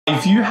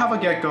If you have a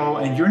gecko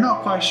and you're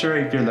not quite sure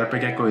if your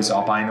leopard gecko is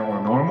albino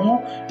or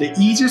normal, the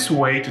easiest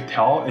way to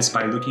tell is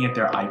by looking at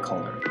their eye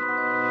color.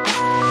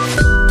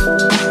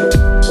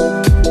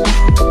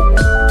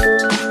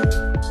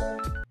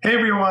 Hey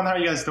everyone, how are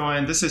you guys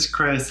doing? This is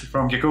Chris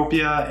from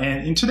Geckopia,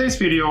 and in today's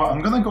video,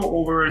 I'm gonna go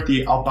over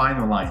the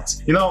albino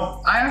lines. You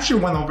know, I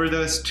actually went over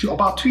this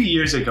about 2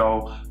 years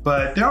ago,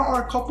 but there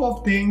are a couple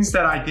of things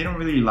that I didn't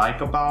really like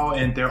about,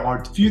 and there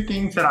are a few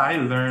things that I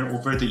learned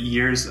over the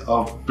years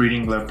of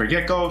breeding leopard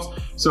geckos.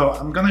 So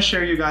I'm gonna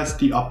share you guys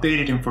the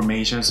updated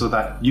information so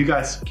that you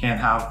guys can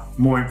have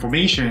more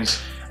information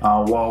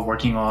while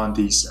working on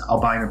these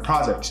albino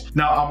projects.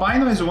 Now,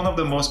 albino is one of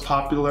the most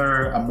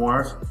popular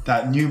morph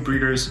that new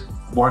breeders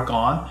work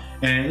on,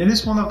 and it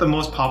is one of the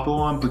most popular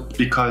ones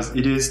because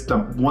it is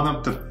one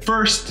of the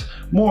first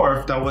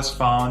morph that was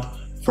found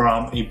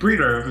from a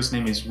breeder whose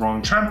name is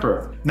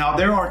Tremper. Now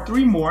there are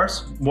 3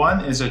 morphs.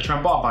 1 is a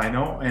Tremper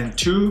albino, and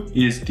 2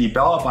 is the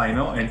Bell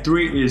albino, and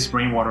 3 is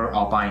Rainwater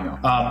albino.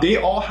 They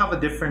all have a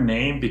different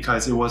name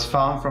because it was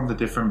found from the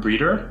different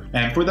breeder,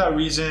 and for that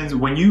reason,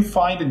 when you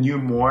find a new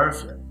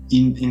morph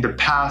in the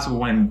past,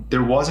 when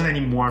there wasn't any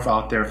morph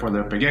out there for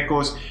leopard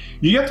geckos,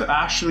 you get to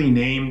actually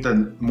name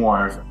the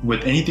morph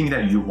with anything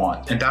that you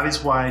want. And that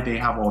is why they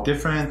have all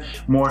different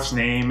morphs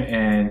name.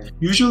 And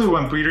usually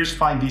when breeders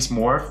find these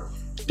morph,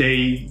 they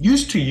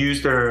used to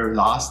use their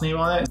last name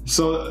on it.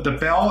 So the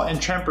Bell and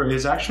Tremper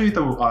is actually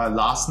the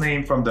last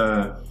name from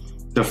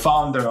the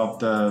founder of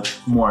the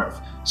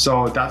morph.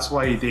 So that's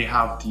why they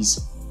have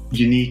these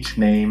unique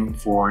name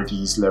for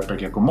these leopard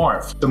gecko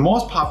morph. The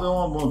most popular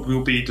one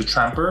will be the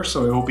Tremper,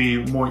 so it will be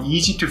more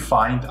easy to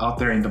find out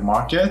there in the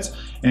market.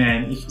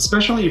 And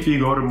especially if you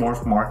go to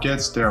morph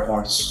markets, there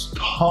are a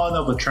ton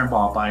of Tremper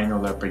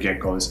albino leopard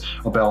geckos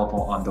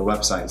available on the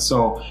website.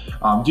 So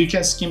you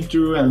can skim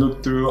through and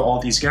look through all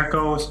these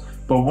geckos.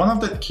 But one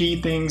of the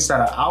key things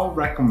that I would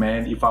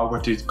recommend if I were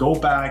to go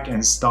back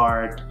and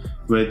start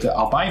with the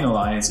albino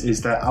lines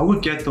is that I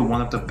would get the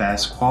one of the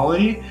best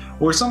quality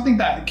or something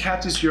that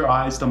catches your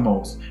eyes the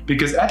most.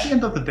 Because at the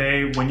end of the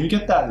day, when you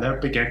get that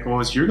leopard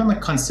geckos, you're gonna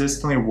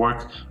consistently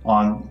work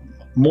on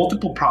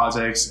multiple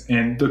projects.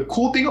 And the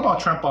cool thing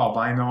about Tremper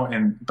albino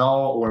and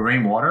Bell or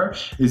Rainwater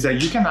is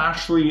that you can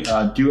actually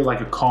do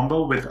like a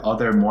combo with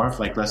other morph,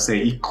 like let's say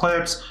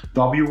Eclipse,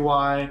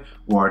 WY,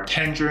 or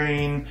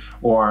Tangerine,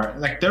 or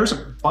like there's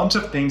a bunch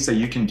of things that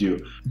you can do.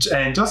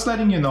 And just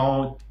letting you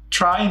know,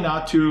 try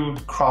not to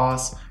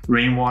cross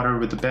Rainwater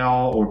with the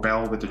Bell or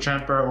Bell with the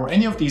Tremper or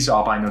any of these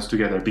albinos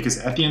together, because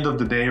at the end of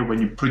the day,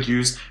 when you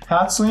produce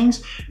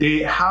hatchlings, they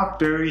have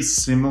very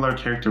similar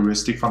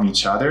characteristics from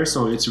each other,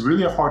 so it's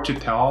really hard to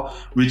tell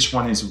which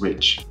one is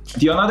which.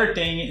 The another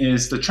thing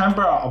is the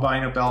Tremper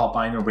albino, Bell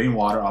albino,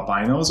 Rainwater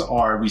albinos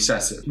are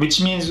recessive,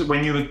 which means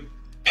when you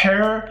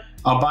pair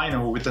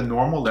albino with the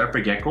normal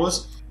leopard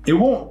geckos, it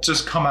won't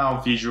just come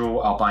out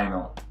visual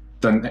albino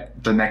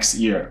the next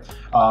year.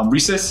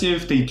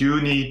 Recessive, they do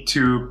need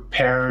to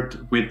pair it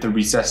with the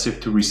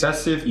recessive to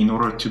recessive in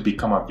order to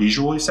become a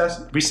visual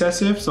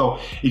recessive. So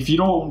if you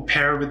don't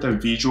pair with the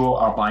visual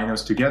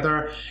albinos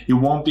together, it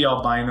won't be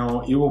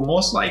albino. It will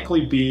most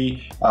likely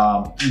be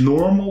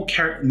normal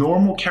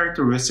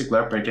characteristic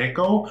leopard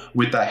gecko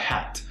with a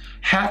hat.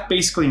 Hat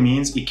basically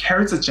means it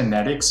carries the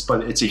genetics,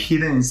 but it's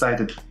hidden inside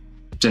the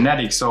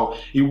genetics, so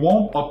it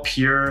won't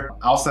appear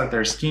outside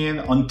their skin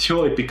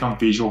until it becomes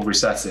visual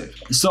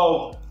recessive.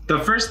 So the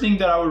first thing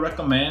that I would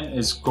recommend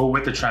is go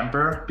with the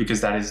Tremper, because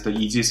that is the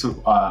easiest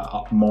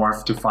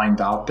morph to find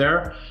out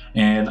there,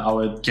 and I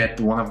would get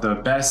one of the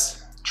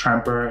best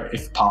Tremper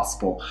if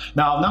possible.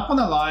 Now, I'm not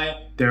gonna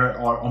lie, there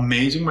are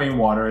amazing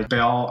Rainwater,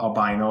 Bell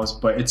albinos,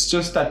 but it's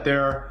just that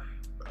they're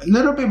a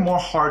little bit more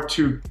hard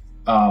to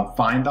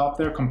find out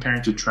there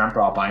compared to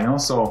Tremper albino.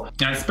 So,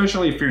 and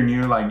especially if you're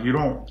new, like you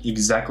don't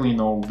exactly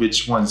know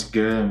which one's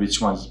good and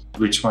which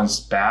one's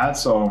bad.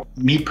 So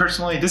me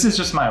personally, this is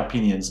just my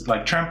opinions,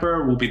 like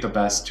Tremper will be the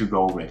best to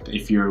go with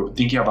if you're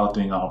thinking about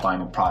doing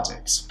albino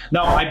projects.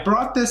 Now, I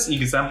brought this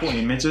example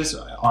images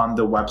on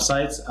the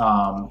websites,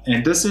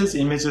 and this is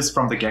images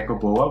from the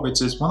Geckopia,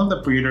 which is one of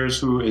the breeders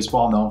who is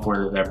well known for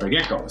the leopard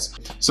geckos.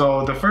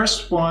 So the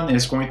first one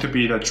is going to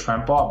be the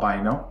Tremper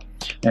albino,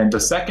 and the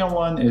second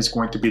one is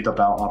going to be the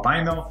Bell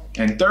albino,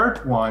 and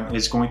third one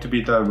is going to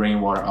be the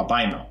Rainwater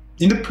albino.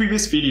 In the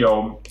previous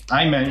video,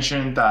 I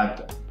mentioned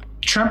that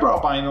Tremper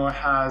albino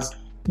has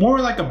more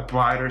like a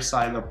brighter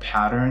side of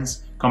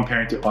patterns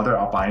compared to other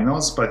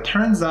albinos, but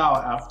turns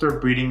out after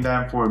breeding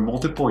them for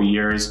multiple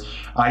years,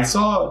 I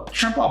saw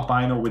Tremper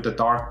albino with the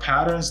dark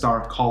patterns,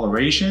 dark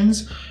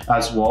colorations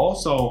as well.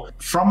 So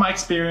from my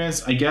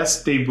experience, I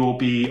guess they will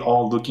be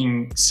all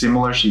looking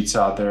similar to each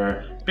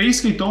other.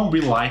 Basically, don't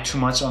rely too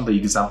much on the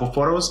example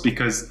photos,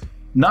 because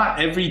not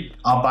every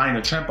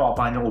albino, Tremper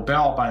albino, or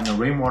Bell albino,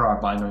 Rainwater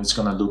albino is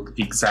gonna look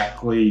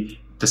exactly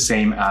the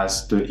same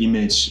as the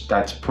image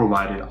that's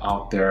provided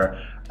out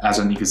there as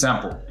an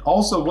example.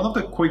 Also, one of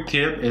the quick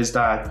tips is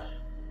that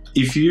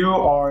if you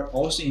are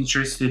also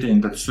interested in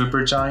the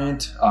super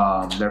giant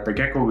leopard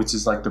gecko, which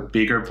is like the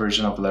bigger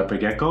version of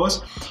leopard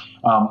geckos,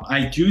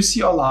 I do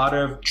see a lot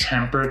of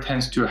Tremper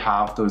tends to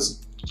have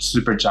those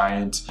super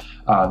giant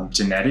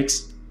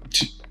genetics.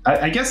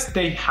 I guess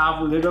they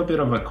have a little bit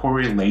of a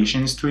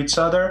correlations to each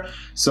other.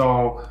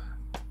 So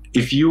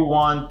if you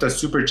want the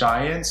super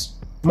giants,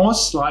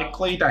 most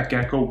likely that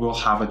gecko will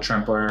have a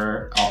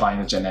Tremper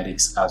albino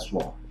genetics as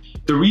well.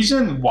 The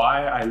reason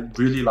why I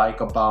really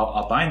like about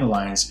albino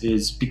lines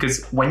is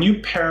because when you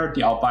pair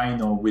the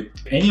albino with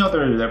any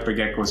other leopard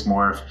gecko's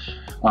morph,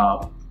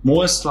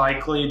 most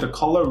likely the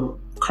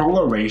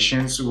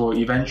colorations will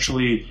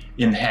eventually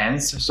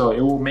enhance, so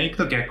it will make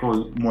the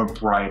gecko more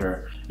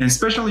brighter. And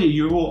especially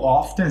you will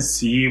often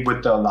see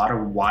with a lot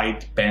of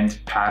white band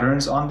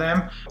patterns on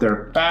them,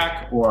 their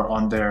back or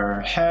on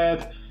their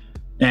head,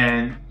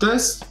 and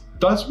this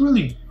does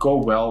really go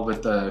well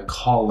with the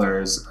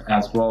colors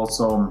as well.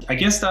 So I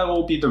guess that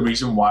will be the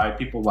reason why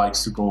people like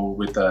to go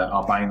with the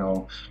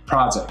albino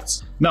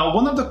projects. Now,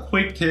 one of the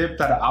quick tips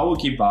that I will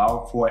give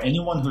out for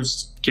anyone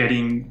who's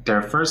getting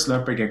their first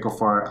leopard gecko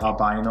for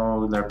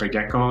albino leopard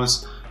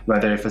geckos,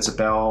 whether if it's a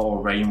bell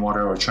or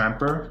rainwater or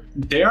Tremper,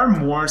 they are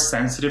more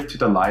sensitive to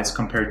the lights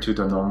compared to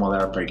the normal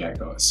leopard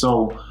gecko.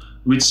 So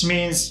which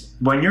means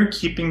when you're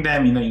keeping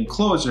them in an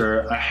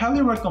enclosure, I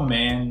highly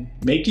recommend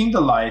making the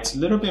lights a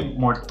little bit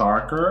more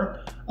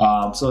darker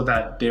so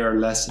that they're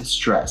less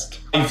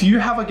stressed. If you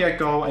have a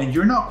gecko and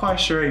you're not quite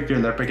sure if your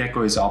leopard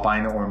gecko is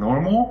albino or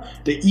normal,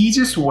 the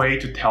easiest way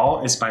to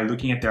tell is by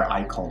looking at their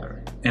eye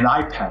color and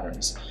eye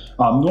patterns.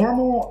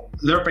 Normal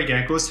leopard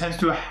geckos tend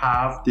to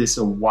have this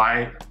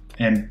white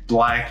and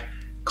black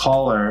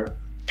color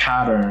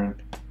pattern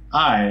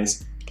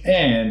eyes,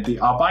 and the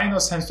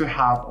albinos tends to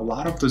have a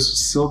lot of those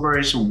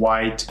silverish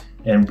white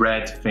and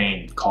red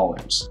vein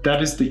colors.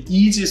 That is the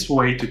easiest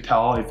way to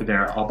tell if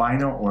they're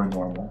albino or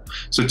normal.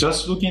 So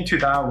just look into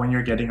that when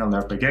you're getting a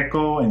leopard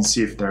gecko and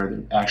see if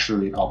they're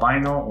actually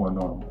albino or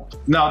normal.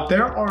 Now,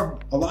 there are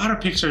a lot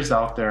of pictures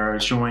out there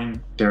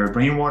showing their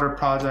rainwater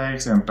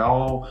projects and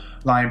bell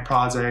line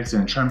projects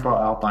and Tremper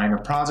albino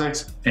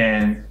projects,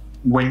 and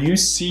when you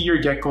see your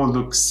gecko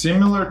look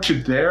similar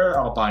to their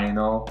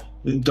albino,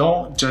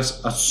 don't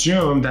just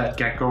assume that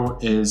gecko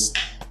is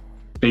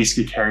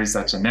basically carries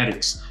that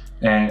genetics.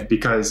 And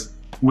because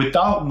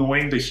without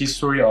knowing the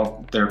history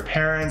of their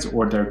parents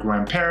or their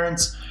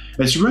grandparents,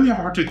 it's really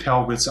hard to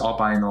tell which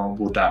albino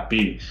will that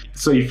be.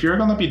 So if you're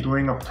gonna be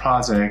doing a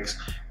project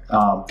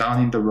down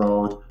in the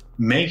road,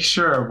 make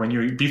sure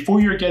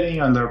before you're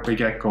getting a leopard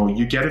gecko,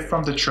 you get it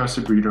from the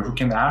trusted breeder who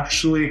can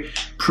actually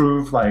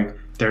prove like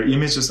their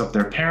images of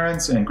their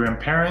parents and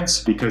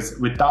grandparents, because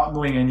without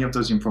knowing any of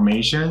those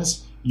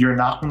informations, you're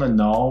not going to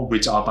know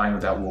which albino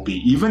that will be.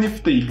 Even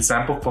if the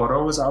example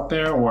photos out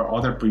there or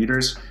other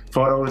breeders'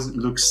 photos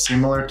look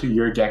similar to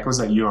your geckos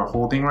that you are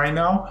holding right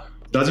now,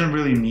 doesn't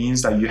really mean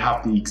that you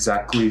have the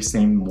exactly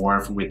same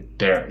morph with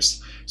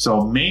theirs.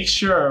 So make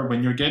sure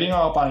when you're getting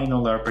albino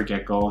leopard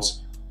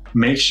geckos,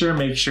 make sure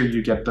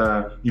you get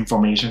the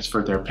information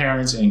for their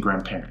parents and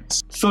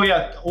grandparents. So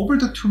yeah, over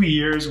the 2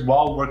 years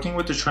while working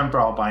with the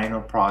Tremper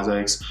albino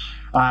projects,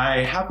 I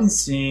have been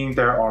seeing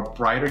there are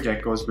brighter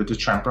geckos with the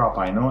Tremper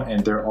albino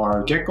and there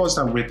are geckos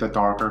that with the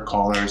darker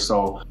color.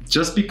 So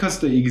just because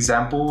the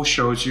example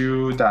shows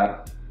you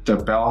that the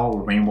bell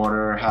or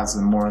rainwater has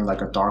a more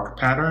like a dark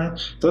pattern,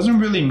 doesn't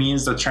really mean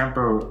the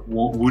Tremper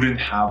wouldn't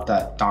have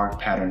that dark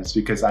patterns,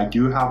 because I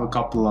do have a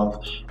couple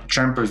of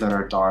Trempers that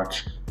are dark,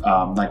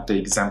 like the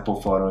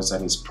example photos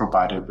that is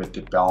provided with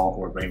the bell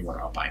or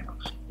rainwater albino.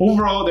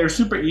 Overall, they're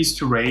super easy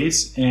to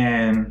raise,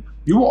 and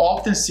you will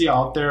often see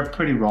out there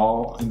pretty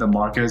raw in the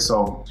market,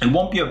 so it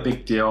won't be a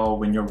big deal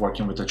when you're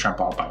working with the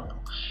Tremper albino.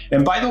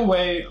 And by the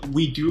way,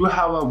 we do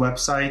have a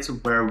website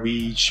where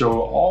we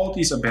show all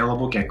these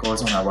available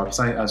geckos on our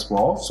website as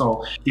well.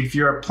 So if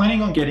you're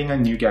planning on getting a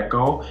new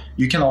gecko,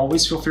 you can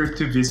always feel free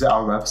to visit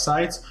our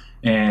website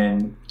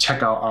and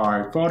check out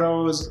our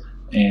photos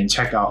and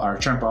check out our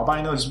Tremper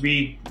albinos.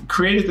 We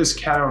created this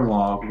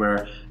catalog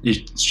where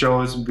it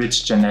shows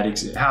which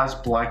genetics it has: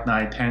 Black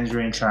Knight,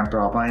 Tangerine,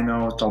 Tremper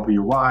albino,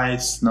 WY,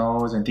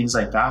 Snows, and things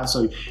like that.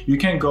 So you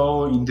can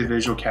go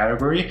individual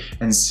category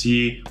and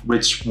see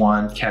which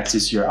one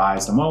catches your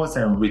eyes the most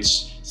and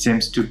which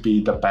seems to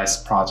be the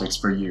best projects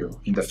for you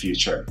in the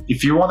future.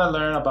 If you want to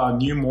learn about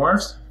new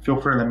morphs, feel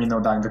free to let me know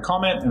down in the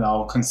comment, and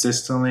I'll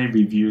consistently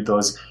review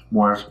those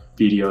morph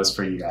videos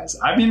for you guys.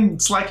 I've been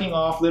slacking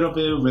off a little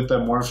bit with the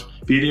morph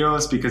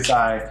videos because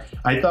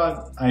I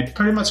thought I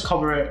pretty much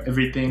covered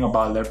everything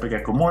about Leopard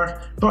Gecko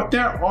Morph, but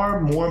there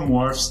are more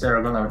morphs that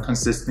are gonna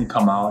consistently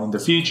come out in the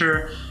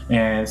future,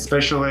 and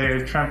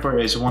especially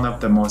Tremper is one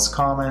of the most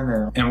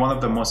common and one of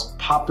the most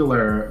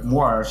popular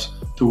morphs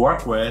to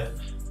work with.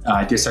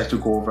 I decided to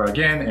go over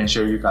again and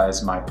show you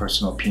guys my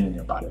personal opinion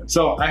about it.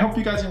 So I hope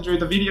you guys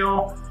enjoyed the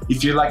video.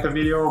 If you like the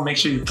video, make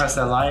sure you press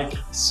that like,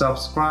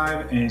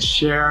 subscribe, and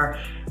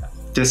share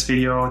this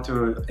video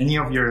to any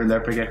of your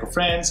Leopard Gecko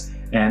friends,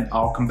 and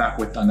I'll come back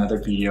with another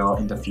video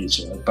in the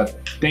future. But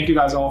thank you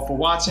guys all for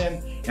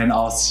watching, and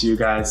I'll see you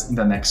guys in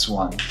the next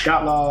one.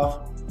 God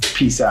love,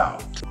 peace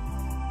out.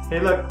 Hey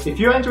look, if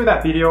you enjoyed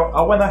that video,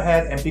 I went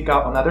ahead and picked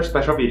out another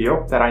special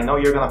video that I know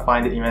you're gonna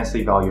find it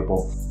immensely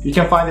valuable. You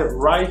can find it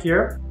right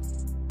here.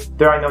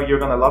 There, I know you're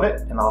gonna love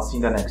it, and I'll see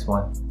you in the next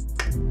one.